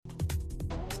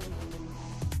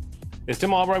It's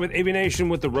Tim Albright with Aviation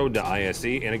with the Road to ISE.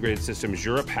 Integrated Systems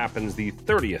Europe happens the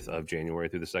 30th of January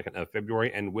through the 2nd of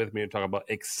February. And with me to talk about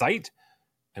Xyte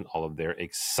and all of their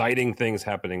exciting things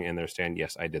happening in their stand.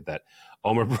 Yes, I did that.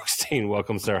 Omer Brookstein,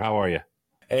 welcome, sir. How are you?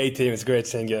 Hey, Tim. It's great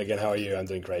seeing you again. How are you? I'm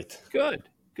doing great. Good.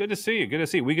 Good to see you. Good to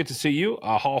see you. We get to see you.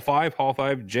 Hall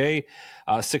 5J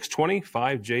 620,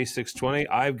 5J 620.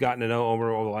 I've gotten to know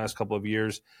Omer over the last couple of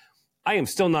years. I am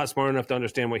still not smart enough to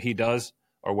understand what he does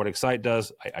or what Xyte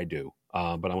does. I do, but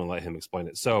I'm going to let him explain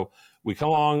it. So we come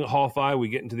along Hall 5, we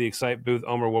get into the Xyte booth.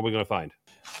 Omer, what are we going to find?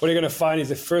 What you're going to find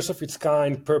is a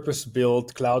first-of-its-kind,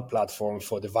 purpose-built cloud platform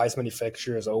for device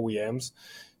manufacturers, OEMs,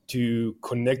 to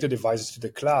connect the devices to the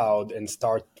cloud and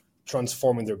start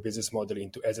transforming their business model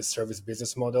into as-a-service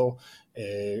business model,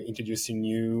 introducing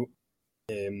new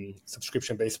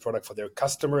subscription-based product for their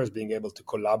customers, being able to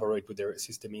collaborate with their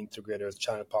system integrators,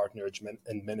 channel partners,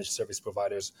 and managed service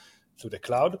providers through the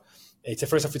cloud. It's a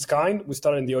first of its kind. We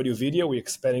started in the audio video. We're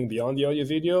expanding beyond the audio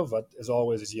video, but as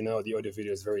always, as you know, the audio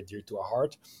video is very dear to our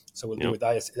heart. So we'll do with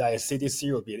ISE this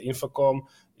year. We'll be at Infocom.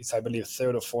 It's, I believe,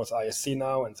 third or fourth ISE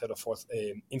now and third or fourth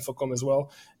Infocom as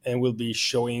well. And we'll be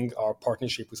showing our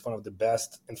partnership with one of the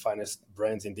best and finest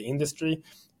brands in the industry,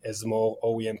 as more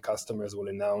OEM customers will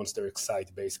announce their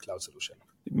Xyte-based cloud solution.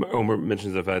 Omer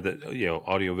mentions the fact that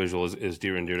audiovisual is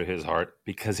dear and dear to his heart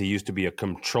because he used to be a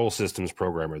control systems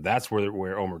programmer. That's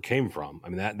where Omer came from. I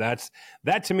mean,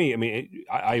 that to me. I mean,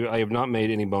 I have not made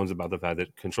any bones about the fact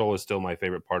that control is still my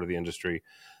favorite part of the industry,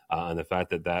 and the fact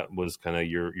that was kind of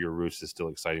your roots is still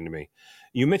exciting to me.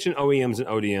 You mentioned OEMs and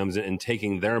ODMs and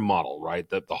taking their model, right,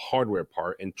 the hardware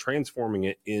part, and transforming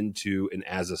it into an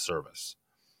as a service.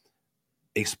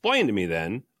 Explain to me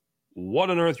then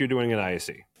what on earth you're doing at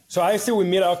ISE. So ISE, we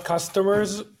meet our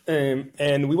customers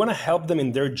and we want to help them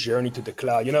in their journey to the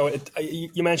cloud.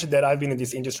 You mentioned that I've been in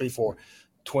this industry for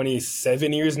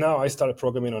 27 years now. I started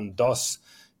programming on DOS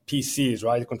PCs,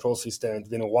 right? Control system. It's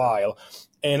been a while.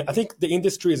 And I think the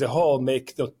industry as a whole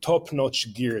make the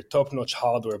top-notch gear, top-notch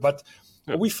hardware. But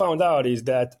what we found out is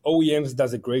that OEMs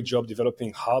does a great job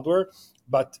developing hardware,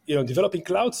 but developing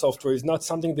cloud software is not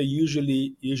something they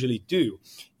usually do.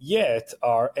 Yet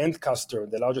our end customer,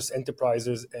 the largest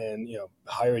enterprises and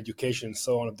higher education and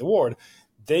so on of the world,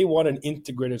 they want an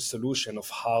integrated solution of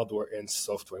hardware and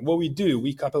software. And what we do,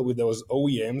 we couple with those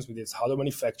OEMs, with these hardware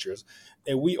manufacturers,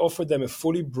 and we offer them a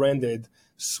fully branded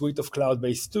suite of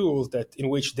cloud-based tools in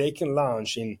which they can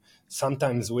launch in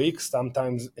sometimes weeks,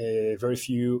 sometimes very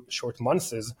few short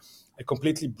months, a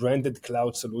completely branded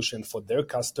cloud solution for their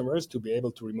customers to be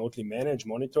able to remotely manage,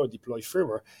 monitor, deploy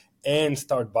firmware, and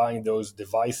start buying those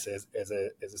devices as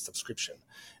a subscription.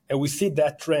 And we see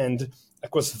that trend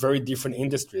across very different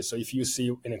industries. So if you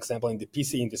see an example in the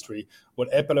PC industry,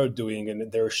 what Apple are doing,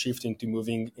 and they're shifting to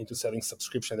moving into selling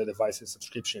subscription, the devices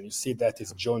subscription. You see that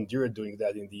is John Deere doing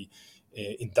that in the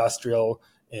industrial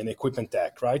and equipment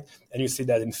tech, right? And you see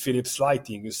that in Philips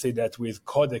lighting. You see that with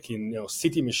Kodak in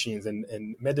city machines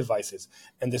and med devices.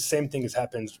 And the same thing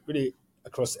happens really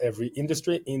across every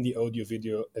industry in the audio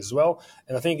video as well.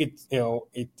 And I think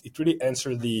it really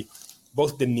answered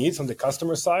both the needs on the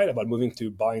customer side about moving to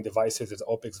buying devices as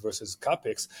OpEx versus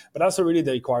CapEx, but also really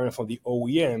the requirement from the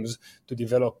OEMs to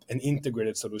develop an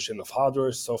integrated solution of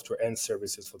hardware, software, and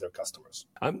services for their customers.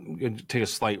 I'm going to take a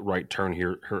slight right turn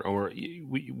here, Omer.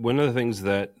 One of the things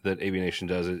that Aviation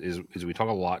does is we talk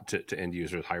a lot to end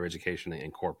users, higher education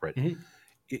and corporate. Mm-hmm.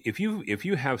 If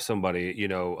you have somebody,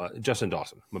 Justin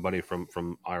Dawson, my buddy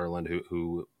from Ireland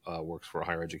who works for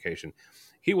higher education,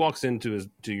 he walks into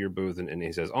your booth and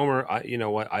he says, Omer,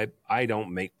 I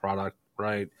don't make product,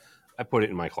 right? I put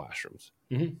it in my classrooms.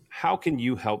 Mm-hmm. How can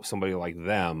you help somebody like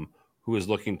them who is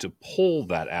looking to pull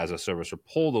that as a service or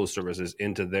pull those services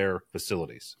into their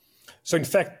facilities? So in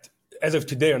fact, as of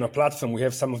today on our platform, we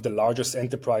have some of the largest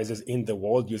enterprises in the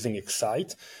world using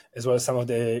Xyte, as well as some of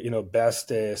the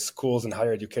best schools and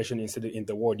higher education institutes in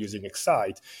the world using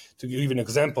Xyte. To give an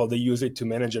example, they use it to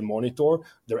manage and monitor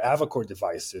their Avacor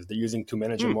devices. They're using to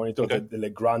manage and monitor the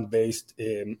Legrand-based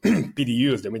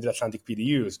PDUs, the Mid-Atlantic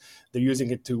PDUs. They're using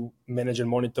it to manage and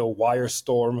monitor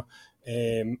Wirestorm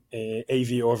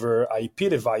AV over IP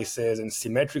devices and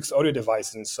Symmetrix audio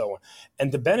devices and so on.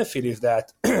 And the benefit is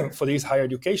that for these higher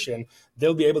education,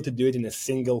 they'll be able to do it in a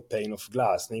single pane of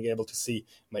glass, being able to see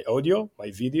my audio,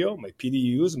 my video, my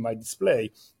PDUs, my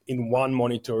display in one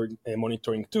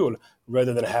monitoring tool,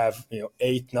 rather than have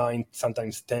 8, 9,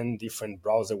 sometimes 10 different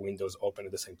browser windows open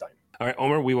at the same time. All right,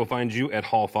 Omer, we will find you at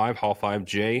Hall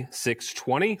 5J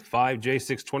 620, 5J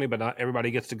 620, but not everybody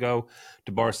gets to go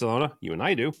to Barcelona. You and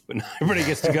I do, but not everybody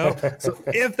gets to go. So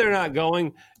if they're not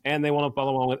going, and they want to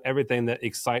follow along with everything that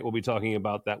Xyte will be talking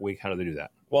about that week, how do they do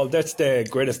that? Well, that's the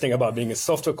greatest thing about being a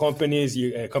software company.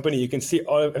 You can see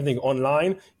everything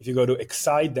online. If you go to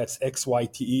Xyte, that's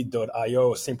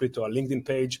xyte.io, simply to our LinkedIn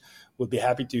page. We'll be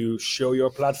happy to show your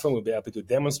platform. We'll be happy to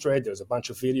demonstrate. There's a bunch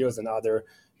of videos and other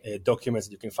documents.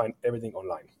 You can find everything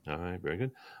online. All right, very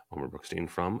good. Omer Brookstein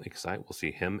from Xyte. We'll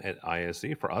see him at ISE.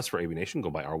 For us, for AVNation, go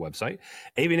by our website,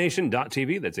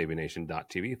 avnation.tv. That's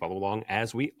avnation.tv. Follow along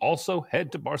as we also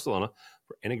head to Barcelona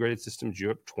for Integrated Systems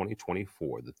Europe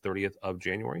 2024, the 30th of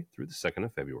January through the 2nd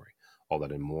of February. All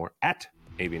that and more at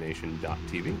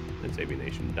avnation.tv. That's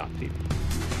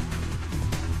avnation.tv.